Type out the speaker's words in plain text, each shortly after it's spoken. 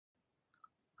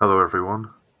Hello everyone,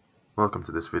 welcome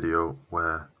to this video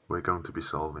where we're going to be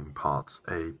solving parts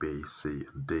A, B, C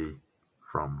and D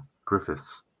from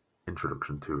Griffiths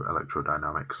Introduction to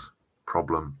Electrodynamics,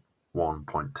 problem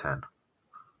 1.10.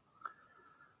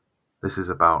 This is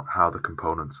about how the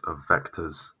components of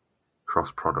vectors,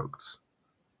 cross products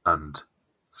and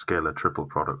scalar triple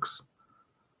products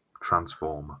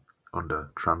transform under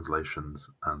translations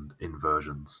and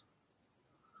inversions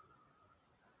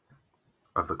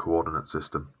of the coordinate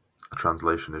system. A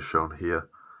translation is shown here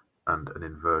and an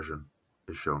inversion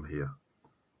is shown here.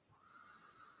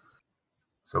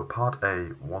 So part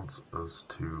A wants us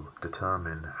to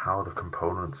determine how the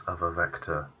components of a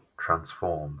vector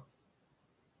transform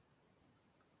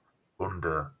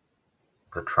under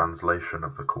the translation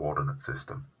of the coordinate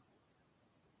system.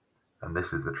 And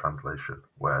this is the translation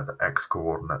where the x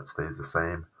coordinate stays the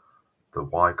same, the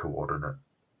y coordinate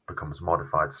becomes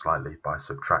modified slightly by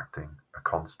subtracting a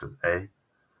constant a,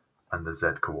 and the z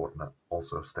coordinate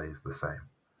also stays the same.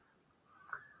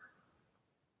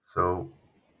 So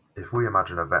if we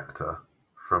imagine a vector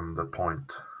from the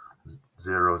point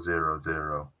 0, 0,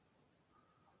 0,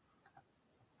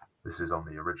 this is on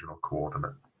the original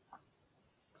coordinate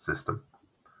system,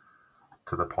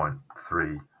 to the point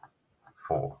 3,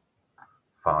 4,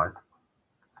 5,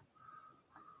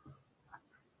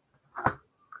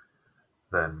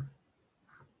 then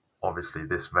obviously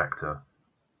this vector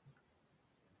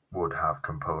would have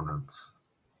components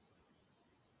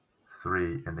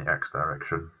 3 in the x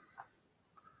direction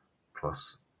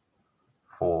plus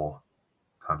 4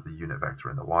 times the unit vector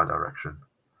in the y direction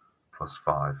plus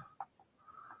 5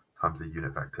 times the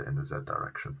unit vector in the z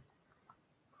direction.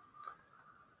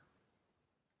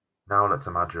 Now let's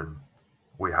imagine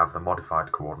we have the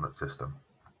modified coordinate system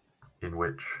in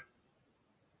which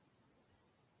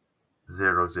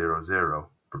 0, 0, 0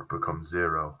 would become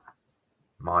 0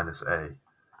 minus a,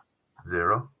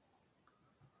 0,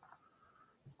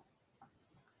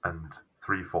 and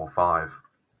 3, 4, 5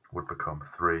 would become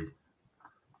 3,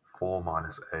 4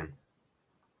 minus a,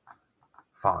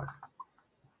 5.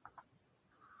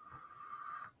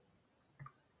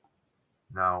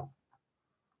 Now,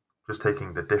 just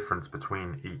taking the difference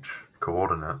between each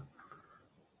coordinate,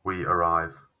 we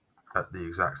arrive at the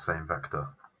exact same vector,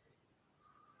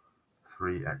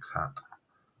 3x hat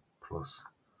plus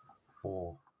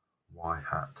 4y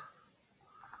hat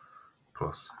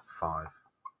plus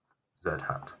 5z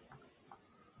hat.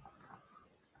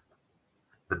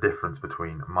 The difference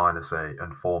between minus a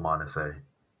and 4 minus a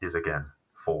is again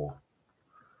 4.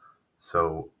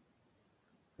 So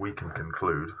we can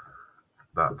conclude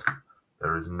that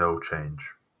there is no change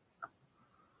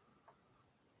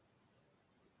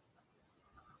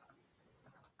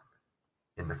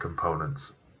in the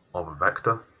components of a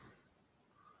vector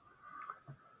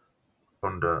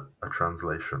under a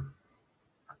translation.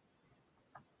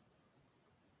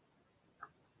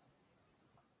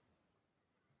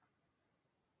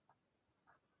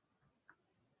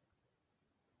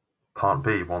 Part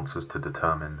B wants us to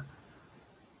determine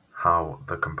how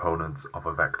the components of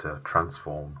a vector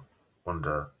transform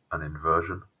under an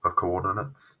inversion of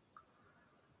coordinates,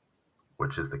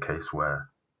 which is the case where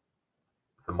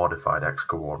the modified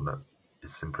x-coordinate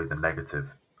is simply the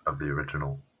negative of the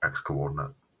original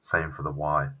x-coordinate, same for the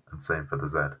y and same for the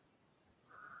z.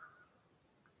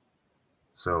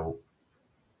 So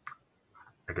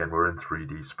again, we're in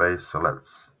 3D space, so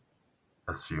let's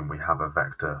assume we have a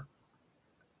vector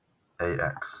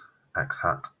ax, x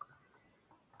hat,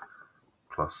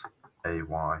 plus ay,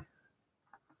 y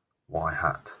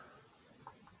hat,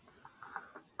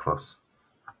 plus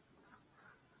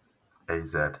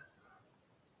az,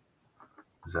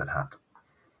 z hat.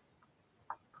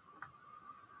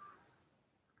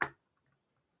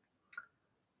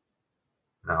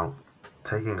 Now,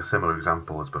 taking a similar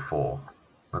example as before,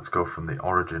 let's go from the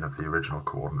origin of the original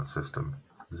coordinate system,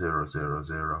 0, 0,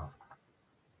 0,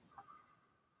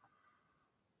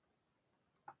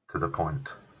 to the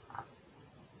point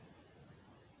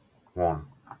 1,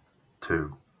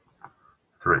 2,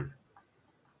 3.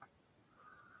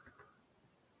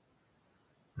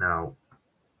 Now,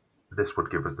 this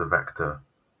would give us the vector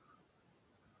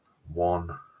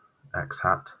 1 x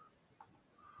hat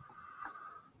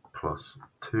plus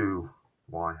 2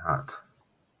 y hat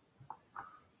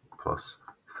plus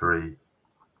 3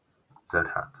 z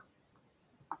hat.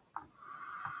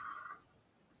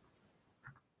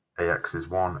 Ax is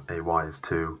 1, ay is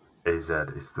 2, az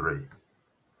is 3.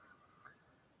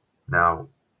 Now,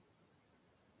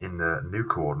 in the new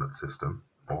coordinate system,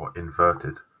 or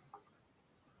inverted,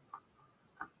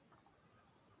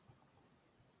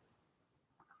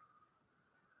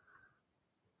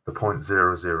 the point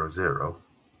 0, 0, 0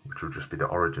 which will just be the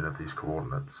origin of these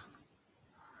coordinates,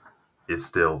 is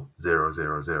still 0,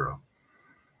 0, 0,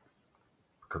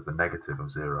 because the negative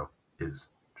of 0 is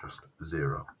just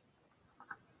 0.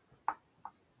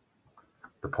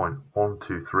 The point 1,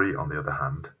 2, 3, on the other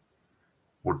hand,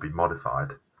 would be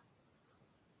modified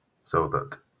so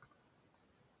that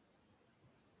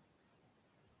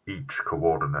each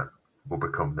coordinate will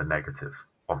become the negative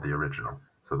of the original.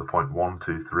 So the point 1,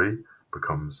 2, 3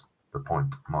 becomes the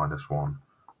point -1,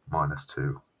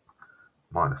 -2,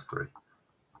 -3.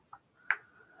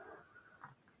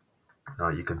 Now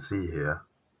you can see here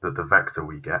that the vector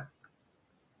we get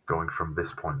going from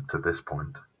this point to this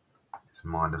point is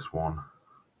 -1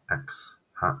 x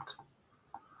hat,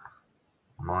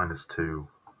 -2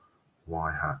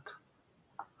 y hat,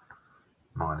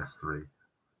 -3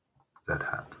 z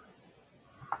hat.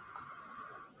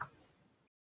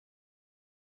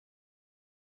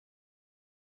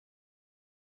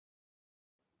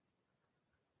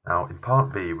 Now in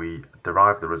part B we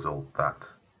derive the result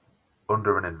that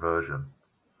under an inversion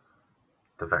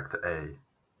the vector A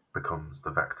becomes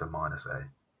the vector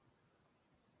 -A,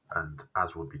 and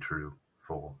as would be true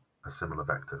for a similar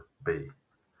vector B.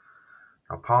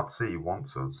 Now part C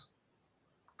wants us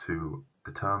to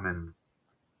determine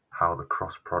how the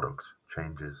cross product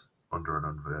changes under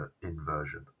an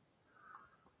inversion.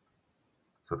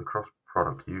 So the cross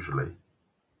product usually,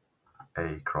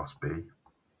 A cross B,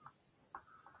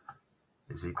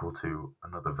 is equal to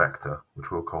another vector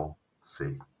which we'll call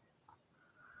C.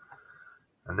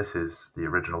 And this is the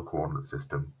original coordinate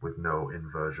system with no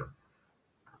inversion.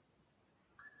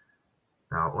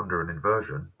 Now under an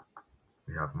inversion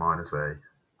we have -A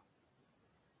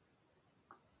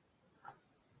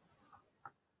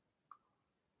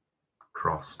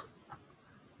crossed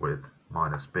with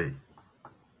 -B.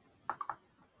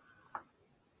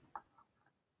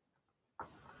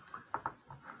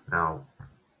 Now,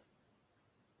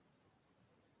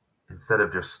 instead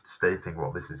of just stating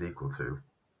what this is equal to,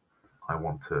 I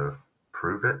want to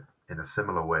prove it in a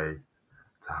similar way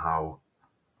to how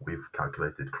we've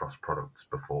calculated cross products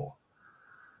before.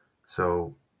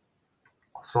 So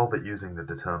I'll solve it using the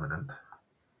determinant.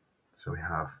 So we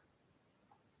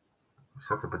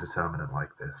set up a determinant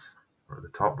like this, where at the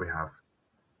top we have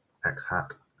x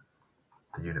hat,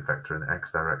 the unit vector in the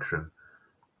x direction,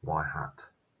 y hat,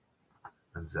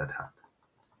 and z hat.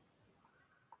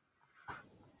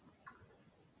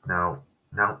 Now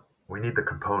we need the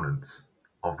components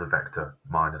of the vector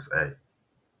 -A,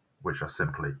 which are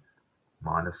simply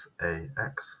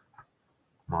 -AX,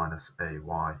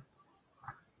 -AY,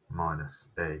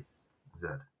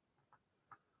 -AZ.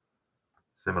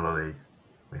 Similarly,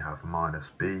 we have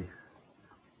 -BX,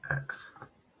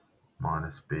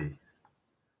 -BY,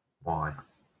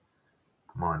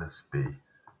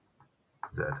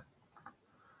 -BZ.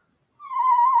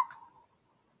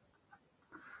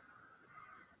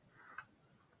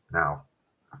 Now,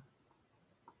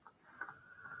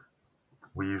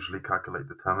 we usually calculate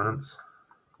determinants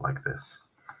like this.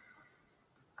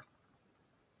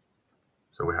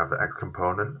 So we have the x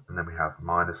component, and then we have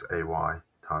 -AY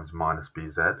times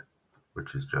 -BZ,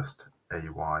 which is just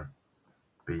AY,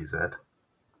 BZ.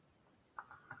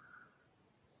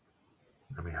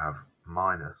 And we have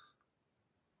minus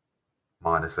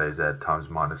AZ times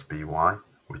 -BY,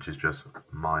 which is just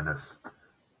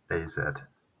 -AZ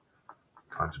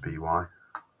times BY.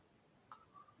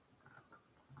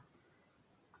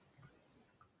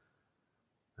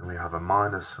 And we have a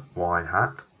 -Y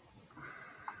hat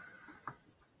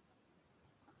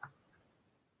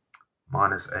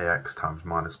 -AX times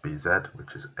 -BZ,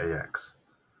 which is AX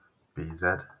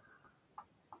BZ,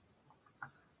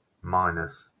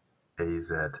 minus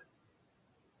AZ,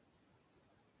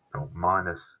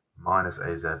 minus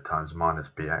AZ times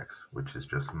 -BX, which is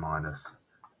just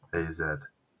 -AZ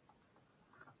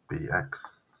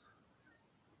BX,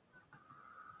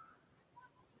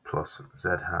 plus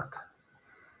Z hat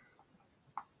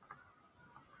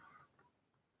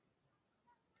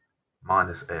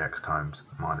minus AX times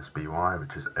 -BY,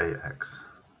 which is AX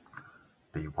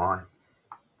BY,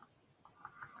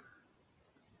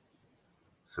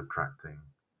 subtracting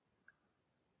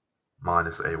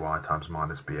 -AY times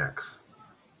 -BX,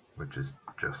 which is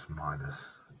just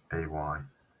 -AY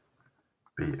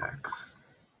BX.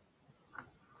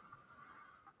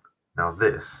 Now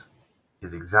this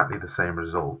is exactly the same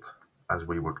result as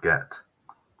we would get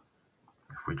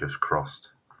if we just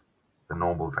crossed the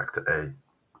normal vector A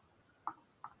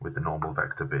with the normal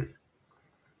vector B.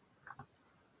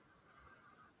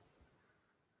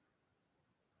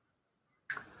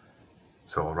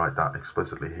 So I'll write that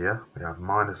explicitly here. We have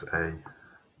 -A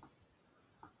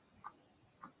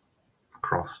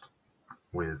crossed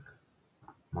with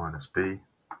minus b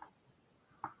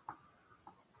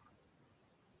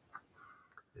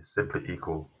is simply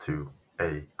equal to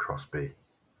a cross b.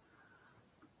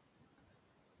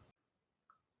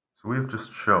 So we have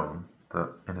just shown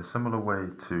that in a similar way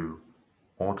to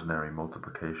ordinary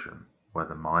multiplication, where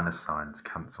the minus signs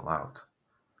cancel out,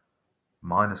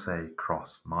 minus a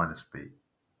cross minus b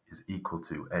is equal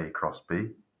to a cross b.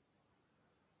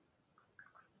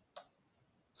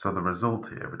 So the result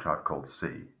here, which I've called C,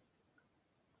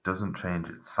 doesn't change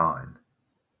its sign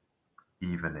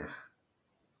even if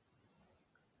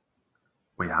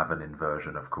we have an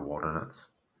inversion of coordinates.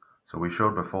 So we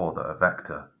showed before that a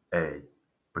vector A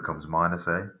becomes minus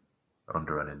A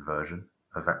under an inversion,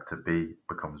 a vector B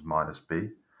becomes minus B,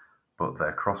 but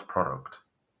their cross product,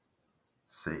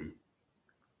 C,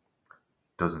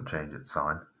 doesn't change its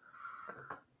sign.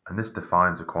 And this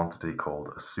defines a quantity called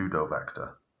a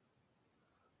pseudovector,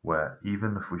 where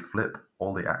even if we flip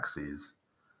all the axes,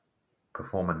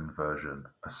 perform an inversion,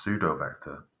 a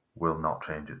pseudovector will not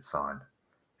change its sign.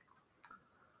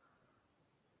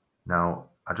 Now,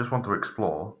 I just want to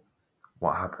explore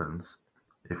what happens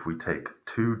if we take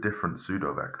two different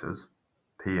pseudovectors,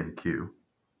 P and Q,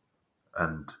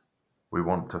 and we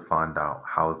want to find out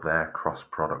how their cross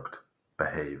product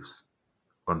behaves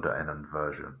under an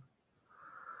inversion.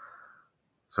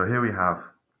 So here we have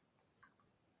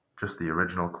just the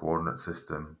original coordinate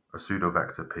system, a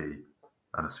pseudovector P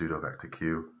and a pseudovector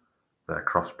Q. Their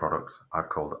cross product I've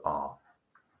called R.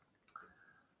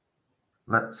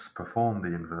 Let's perform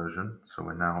the inversion. So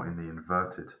we're now in the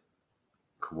inverted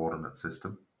coordinate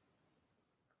system.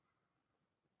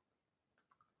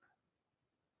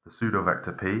 The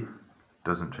pseudovector P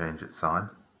doesn't change its sign,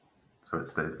 so it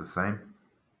stays the same.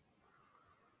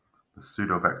 The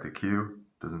pseudovector Q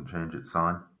doesn't change its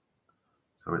sign,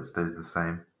 so it stays the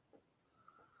same.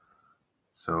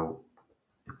 So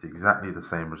it's exactly the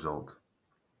same result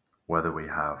whether we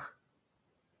have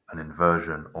an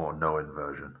inversion or no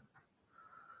inversion.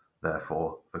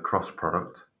 Therefore, the cross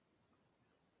product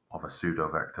of a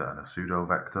pseudovector and a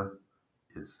pseudovector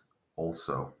is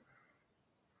also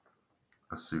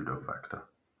a pseudovector.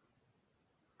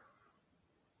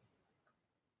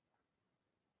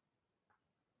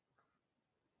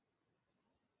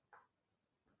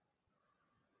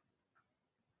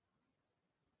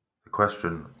 The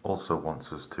question also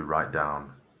wants us to write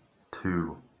down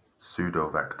two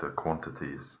pseudovector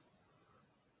quantities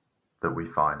that we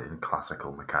find in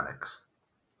classical mechanics.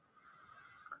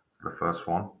 The first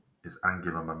one is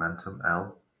angular momentum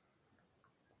L,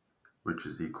 which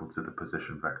is equal to the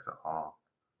position vector R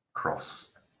cross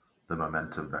the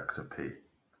momentum vector P.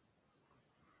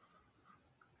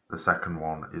 The second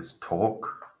one is torque,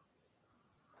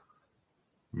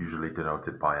 usually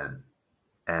denoted by an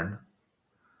N,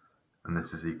 and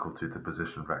this is equal to the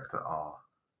position vector R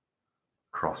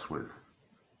cross with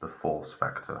the force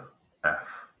vector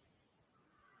F.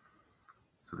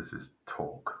 So this is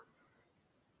torque.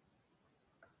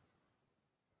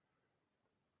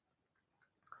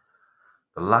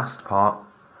 The last part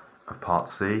of part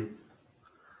C,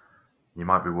 you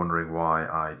might be wondering why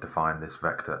I define this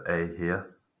vector A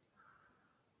here.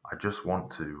 I just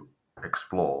want to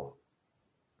explore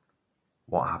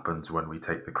what happens when we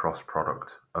take the cross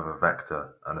product of a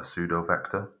vector and a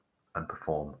pseudovector and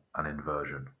perform an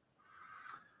inversion.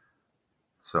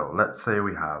 So let's say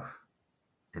we have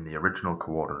in the original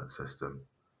coordinate system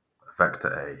a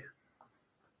vector A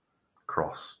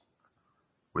cross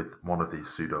with one of these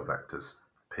pseudovectors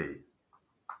P.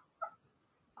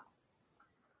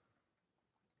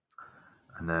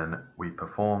 And then we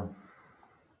perform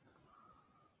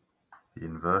the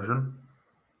inversion.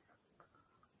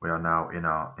 We are now in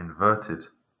our inverted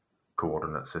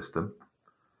coordinate system.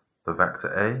 The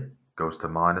vector A goes to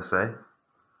minus A,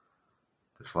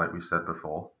 just like we said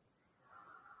before.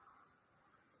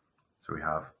 So we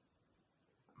have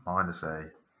minus A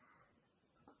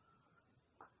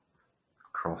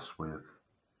cross with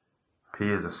P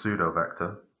is a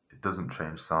pseudovector. It doesn't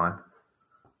change sign.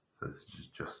 So this is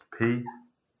just P.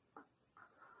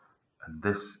 And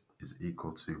this is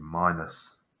equal to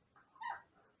minus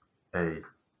A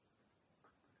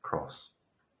cross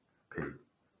P.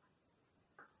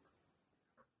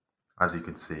 As you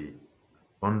can see,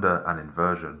 under an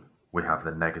inversion, we have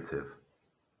the negative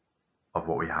of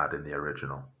what we had in the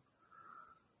original.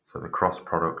 So the cross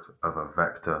product of a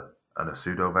vector and a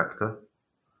pseudovector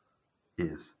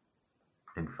is,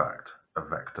 in fact, a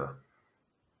vector.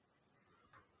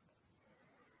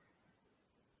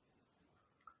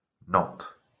 Not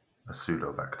a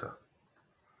pseudovector.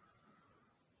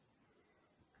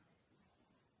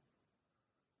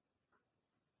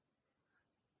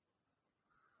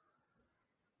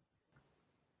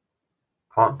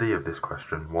 Part D of this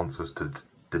question wants us to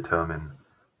determine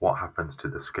what happens to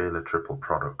the scalar triple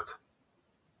product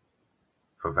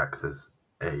for vectors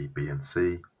A, B, and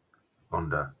C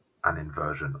under an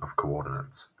inversion of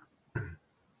coordinates.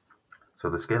 So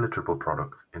the scalar triple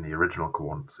product in the original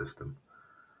coordinate system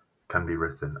can be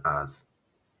written as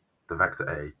the vector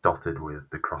A dotted with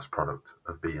the cross product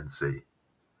of B and C.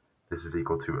 This is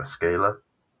equal to a scalar,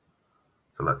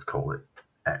 so let's call it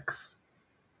x.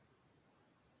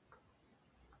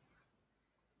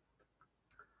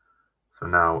 So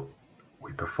now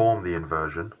we perform the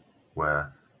inversion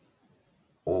where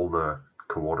all the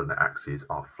coordinate axes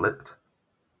are flipped.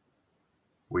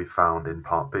 We found in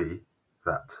part B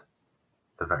that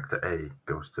the vector A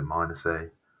goes to minus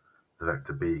A, the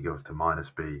vector B goes to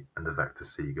minus B, and the vector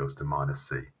C goes to minus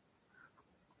C.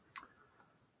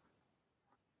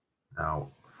 Now,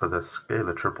 for the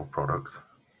scalar triple product,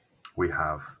 we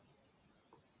have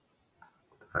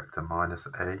the vector minus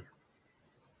A,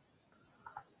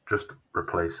 just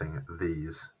replacing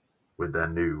these with their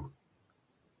new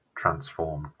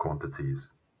transformed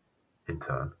quantities in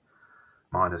turn,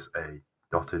 minus A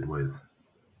dotted with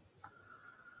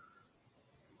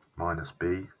minus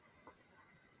B,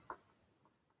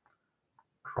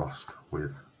 crossed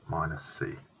with minus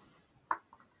C.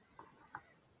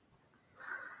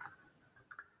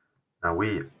 Now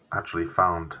we actually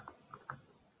found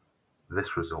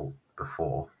this result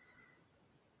before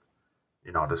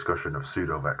in our discussion of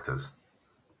pseudovectors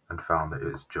and found that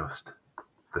it is just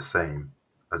the same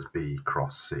as B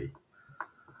cross C.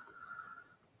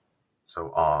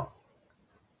 So our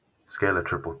scalar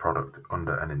triple product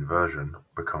under an inversion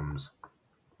becomes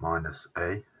minus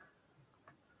A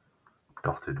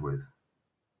dotted with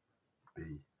B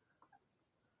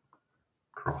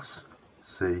cross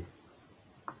C,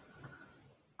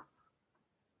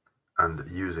 and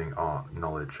using our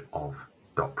knowledge of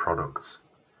dot products,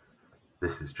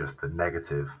 this is just the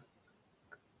negative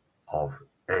of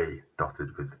A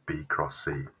dotted with B cross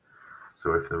C.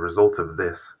 So if the result of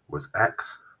this was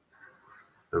x,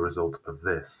 the result of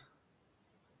this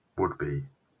would be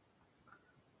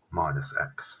minus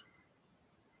x.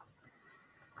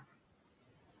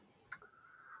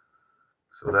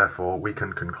 So therefore we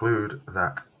can conclude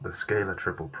that the scalar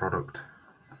triple product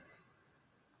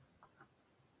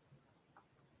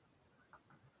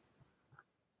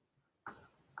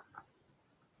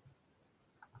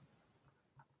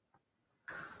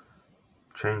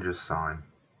changes sign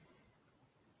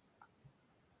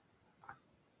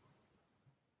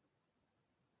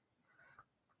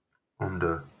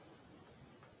under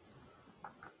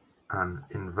an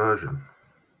inversion.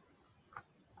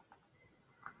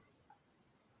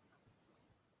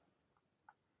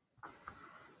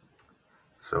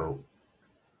 So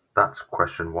that's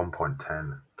question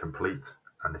 1.10 complete,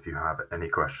 and if you have any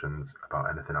questions about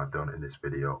anything I've done in this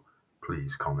video,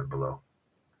 please comment below.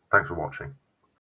 Thanks for watching.